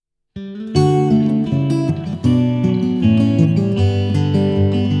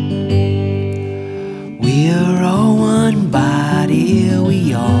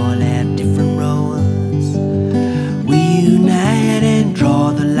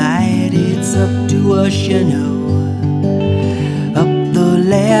us, you know. Up the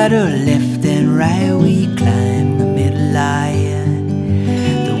ladder, left and right, we climb the middle line.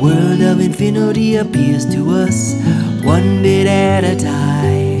 The world of infinity appears to us one bit at a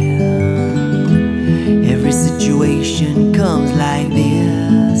time. Every situation comes like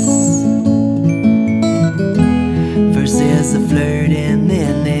this. First there's a flirt and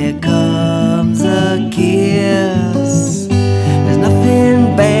then there comes a kiss. There's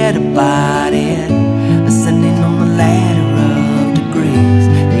nothing bad about it, ascending on the ladder of degrees.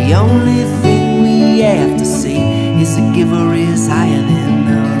 The only thing we have to see is the giver is higher than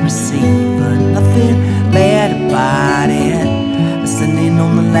the receiver. Nothing bad about it, ascending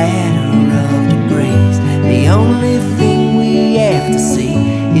on the ladder of degrees. The only thing we have to see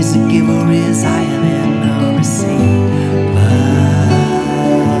is the giver is higher than the receiver.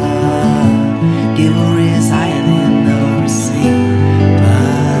 Giver is higher than the receiver.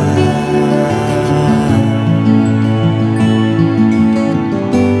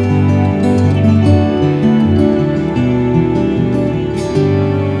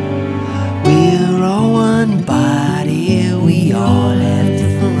 We're all one body, we all have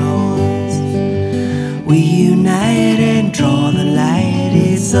different roles. We unite and draw the light,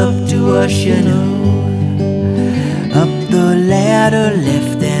 it's up to us, you know. Up the ladder,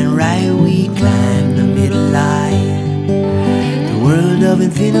 left and right, we climb the middle line. The world of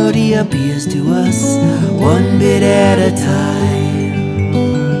infinity appears to us one bit at a time.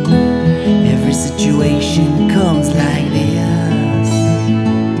 Every situation comes like this.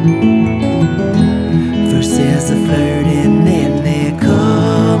 First there's a flirt